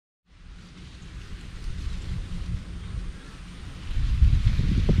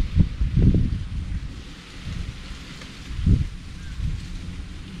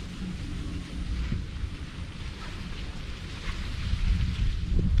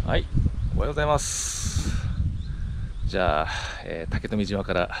はい、おはようございます。じゃあ、竹富島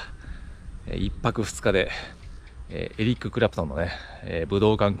から、1泊2日で、エリック・クラプトンのね、武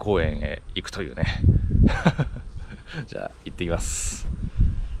道館公演へ行くというねじゃあ行ってきます。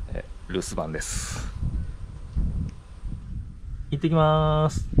留守番です。行ってきま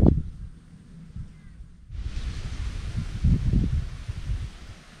す。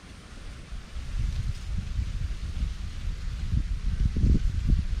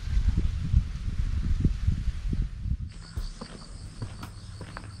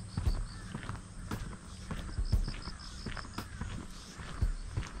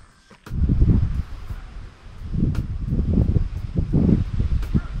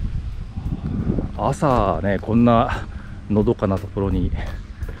朝ね、こんなのどかなところに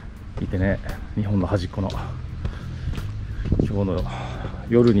いてね、日本の端っこの今日の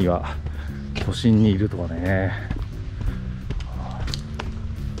夜には都心にいるとはね。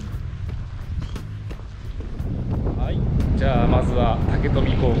はい、じゃあまずは竹富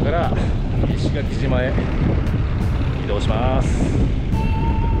港から石垣島へ移動します。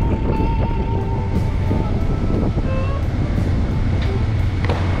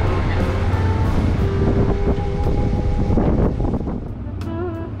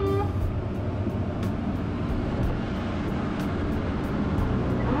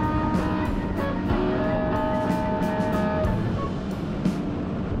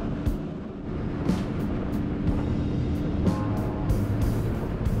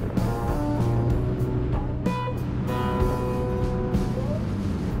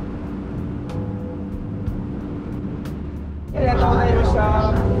ありがとうございました。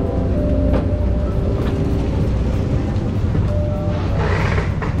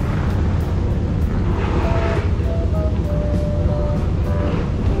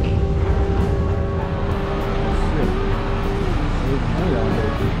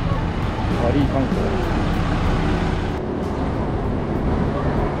マリー観光。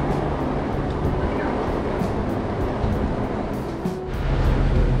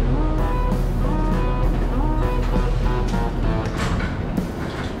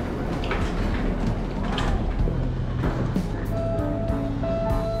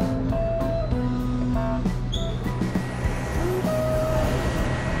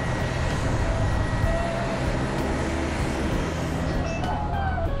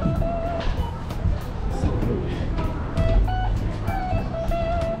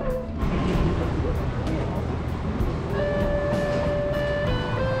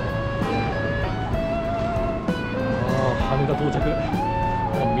羽田到着。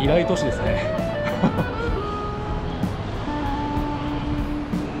もう未来都市ですね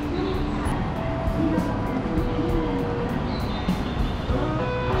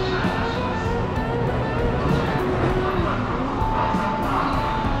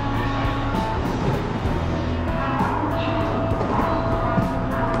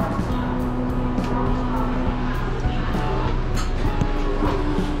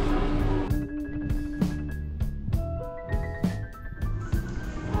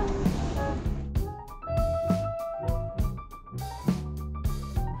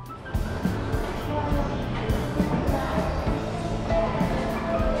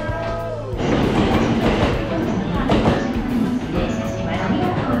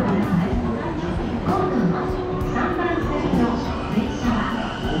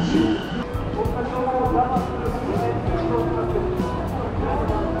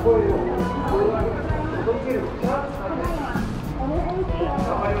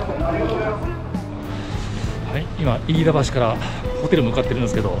はい、今飯田橋からホテル向かってるんで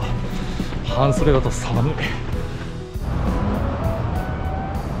すけど、半袖だと寒い。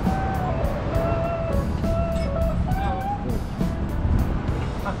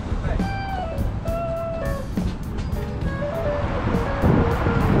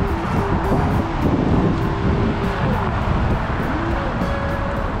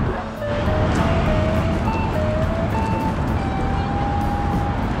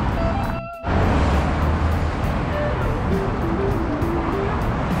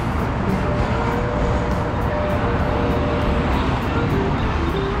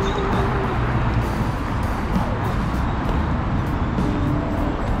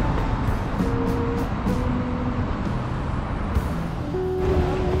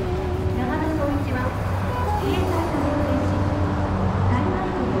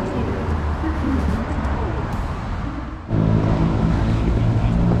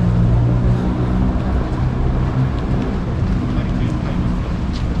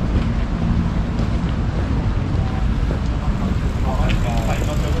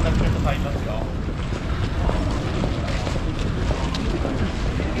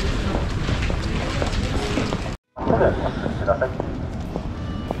でお進みください。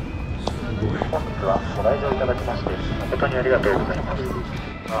本日はご来場いただきまして誠にありがとうございます。ご来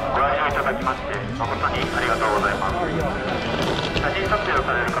場いただきまして誠にありがとうございます。写真撮影を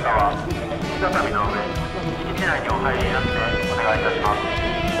される方は再びの上敷地内にお入りになってお願いいたします。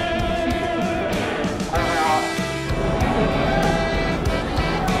後方は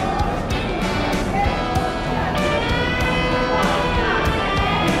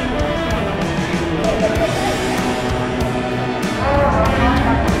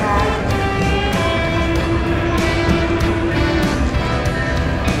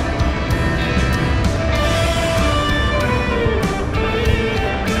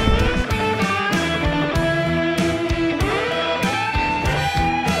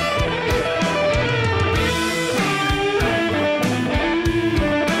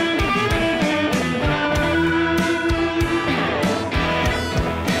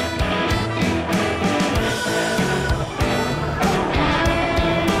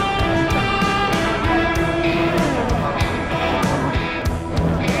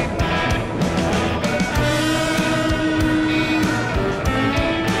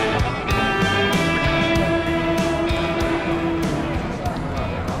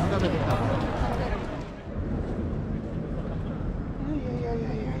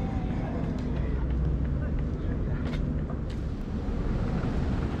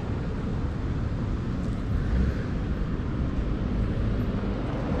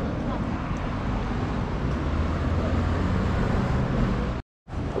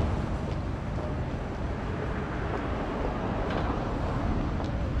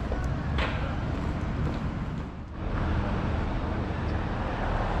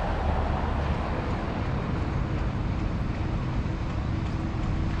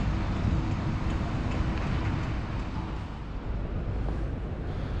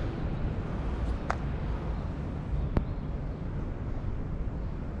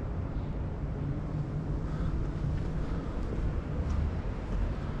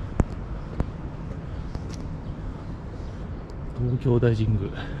東京大神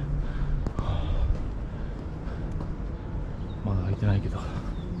宮、まだ開いてないけど、は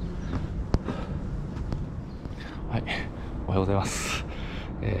い、おはようございます。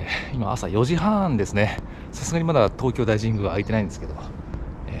今朝4時半ですね。さすがにまだ東京大神宮は開いてないんですけど、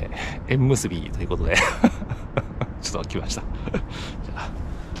縁結びということでちょっと来ました。じゃあ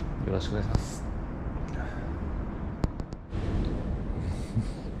よろしくお願いします。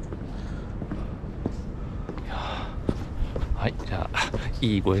はい、じゃあ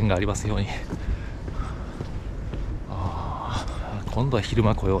いいご縁がありますように。今度は昼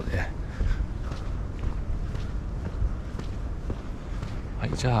間来ようね。は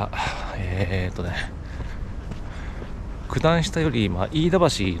い、じゃあ九段下より飯田橋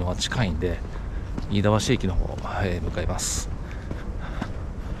のが近いんで、飯田橋駅の方へ向かいます。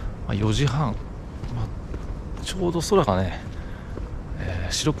4時半、ちょうど空がね、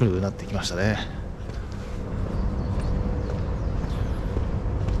白くなってきましたね。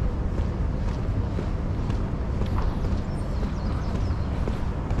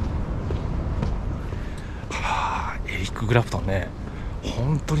エリック・クラプトンね、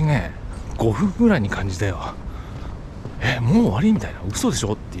本当にね5分ぐらいに感じたよ。もう終わりみたいな、嘘でし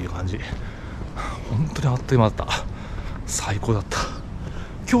ょっていう感じ。本当にあっという間だった。最高だった。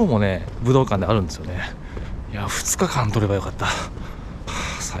今日もね武道館であるんですよね。いや2日間取ればよかった。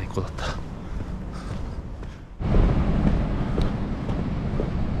最高だった。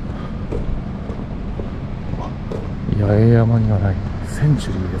八重山にはないセンチ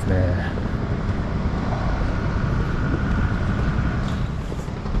ュリーですね。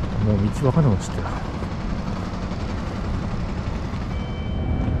もう道分かんなくなっちゃったよ。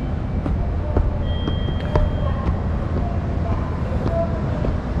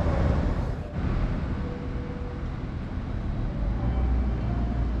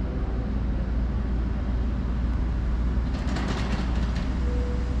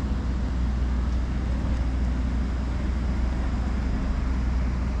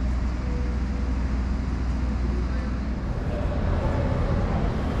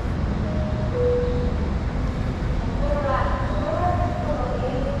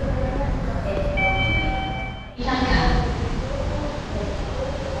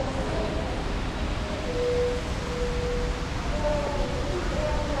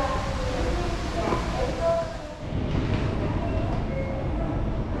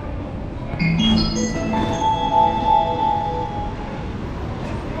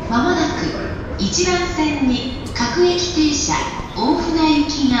まもなく一番線に各駅停車大船行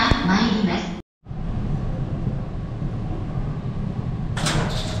きが参ります。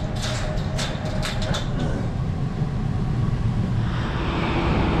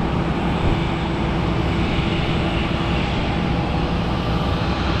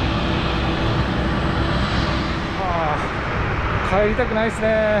帰りたくないです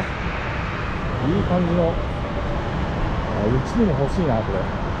ね。いい感じの、うちにも欲しいなこれ。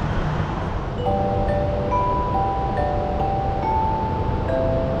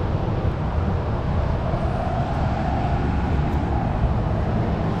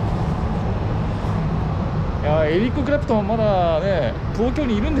いやエリック・クラプトンまだね東京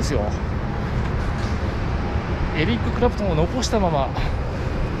にいるんですよ。エリック・クラプトンを残したまま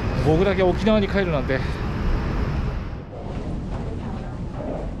僕だけ沖縄に帰るなんて。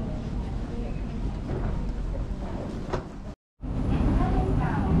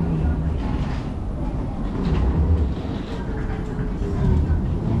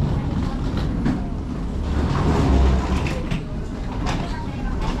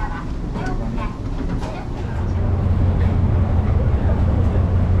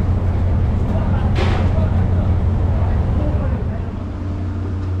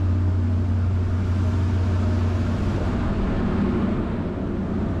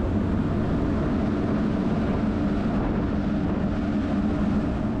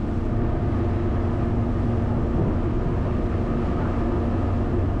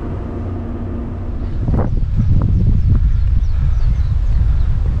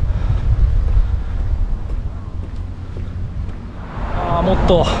もっ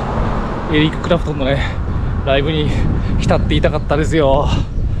とエリック・クラプトンのねライブに浸っていたかったですよ。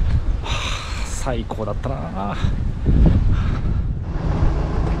最高だったな。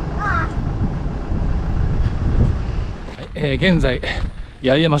現在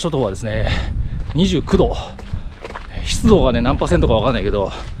八重山諸島はですね29度、湿度がね何%か分かんないけど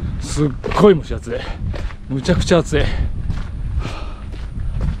すっごい蒸し暑い、むちゃくちゃ暑い。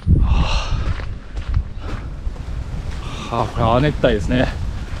これ亜熱帯ですね。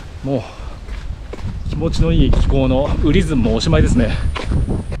もう気持ちのいい気候のウリズムもおしまいですね。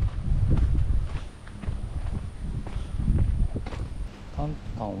タン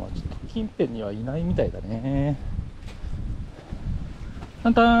タンはちょっと近辺にはいないみたいだね。タ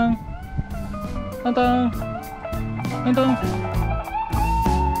ンタンタンタンタンタン